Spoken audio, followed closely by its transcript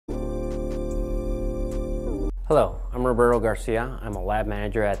Hello, I'm Roberto Garcia. I'm a lab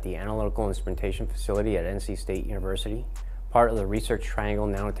manager at the Analytical Instrumentation Facility at NC State University, part of the Research Triangle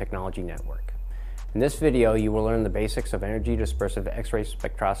Nanotechnology Network. In this video, you will learn the basics of energy dispersive X-ray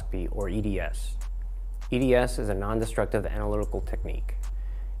spectroscopy, or EDS. EDS is a non-destructive analytical technique.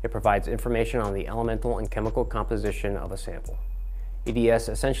 It provides information on the elemental and chemical composition of a sample. EDS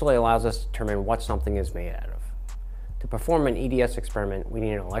essentially allows us to determine what something is made out of. To perform an EDS experiment, we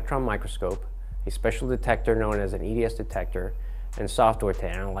need an electron microscope, a special detector known as an EDS detector, and software to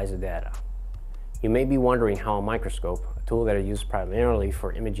analyze the data. You may be wondering how a microscope, a tool that is used primarily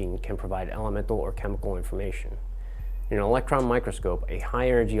for imaging, can provide elemental or chemical information. In an electron microscope, a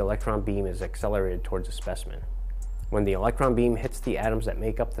high-energy electron beam is accelerated towards a specimen. When the electron beam hits the atoms that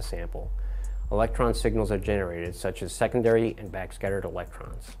make up the sample, electron signals are generated, such as secondary and backscattered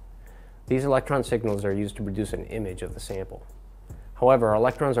electrons. These electron signals are used to produce an image of the sample. However,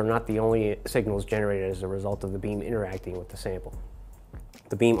 electrons are not the only signals generated as a result of the beam interacting with the sample.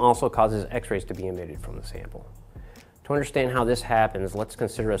 The beam also causes X-rays to be emitted from the sample. To understand how this happens, let's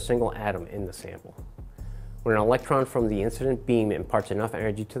consider a single atom in the sample. When an electron from the incident beam imparts enough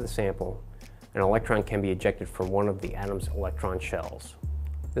energy to the sample, an electron can be ejected from one of the atom's electron shells.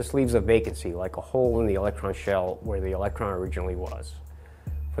 This leaves a vacancy, like a hole in the electron shell where the electron originally was.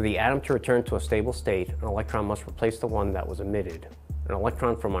 For the atom to return to a stable state, an electron must replace the one that was emitted. An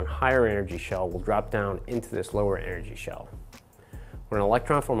electron from a higher energy shell will drop down into this lower energy shell. When an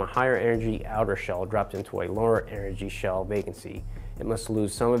electron from a higher energy outer shell drops into a lower energy shell vacancy, it must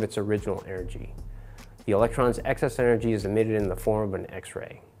lose some of its original energy. The electron's excess energy is emitted in the form of an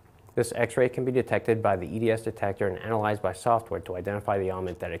X-ray. This X-ray can be detected by the EDS detector and analyzed by software to identify the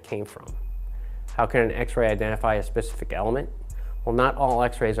element that it came from. How can an X-ray identify a specific element? Well, not all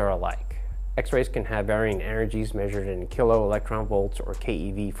X-rays are alike. X-rays can have varying energies measured in kilo electron volts, or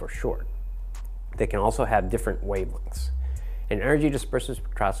keV for short. They can also have different wavelengths. In energy dispersive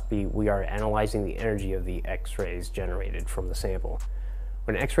spectroscopy, we are analyzing the energy of the X-rays generated from the sample.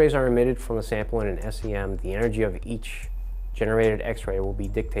 When X-rays are emitted from the sample in an SEM, the energy of each generated X-ray will be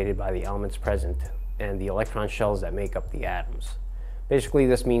dictated by the elements present and the electron shells that make up the atoms. Basically,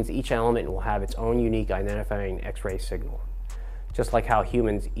 this means each element will have its own unique identifying X-ray signal, just like how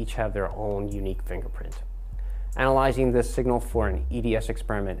humans each have their own unique fingerprint. Analyzing this signal for an EDS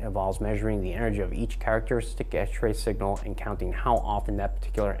experiment involves measuring the energy of each characteristic X-ray signal and counting how often that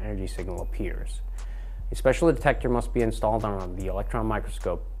particular energy signal appears. A special detector must be installed on the electron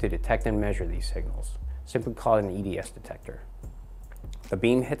microscope to detect and measure these signals, simply called an EDS detector. The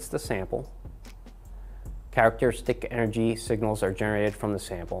beam hits the sample. Characteristic energy signals are generated from the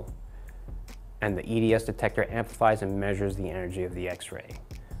sample, and the EDS detector amplifies and measures the energy of the X-ray.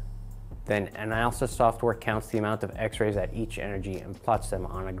 Then analysis software counts the amount of X-rays at each energy and plots them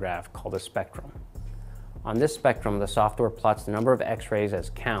on a graph called a spectrum. On this spectrum, the software plots the number of X-rays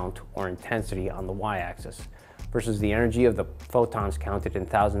as count, or intensity, on the y-axis versus the energy of the photons counted in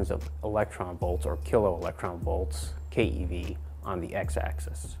thousands of electron volts, or kilo electron volts, keV, on the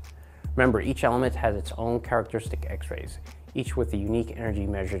x-axis. Remember, each element has its own characteristic X-rays, each with a unique energy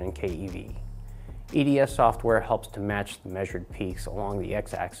measured in keV. EDS software helps to match the measured peaks along the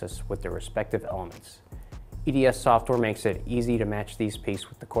x-axis with their respective elements. EDS software makes it easy to match these peaks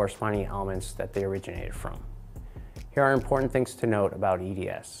with the corresponding elements that they originated from. Here are important things to note about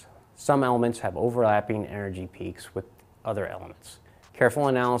EDS. Some elements have overlapping energy peaks with other elements. Careful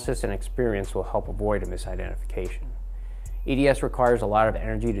analysis and experience will help avoid a misidentification. EDS requires a lot of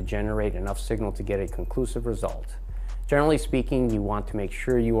energy to generate enough signal to get a conclusive result. Generally speaking, you want to make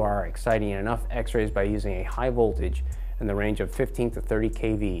sure you are exciting enough X-rays by using a high voltage in the range of 15 to 30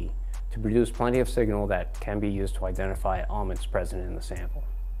 kV to produce plenty of signal that can be used to identify elements present in the sample.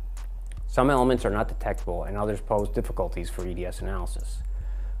 Some elements are not detectable and others pose difficulties for EDS analysis.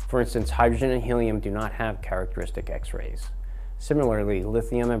 For instance, hydrogen and helium do not have characteristic X-rays. Similarly,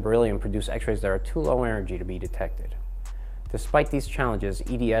 lithium and beryllium produce X-rays that are too low energy to be detected. Despite these challenges,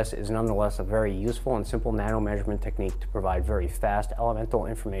 EDS is nonetheless a very useful and simple nanomeasurement technique to provide very fast elemental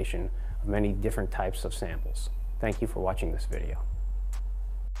information of many different types of samples. Thank you for watching this video.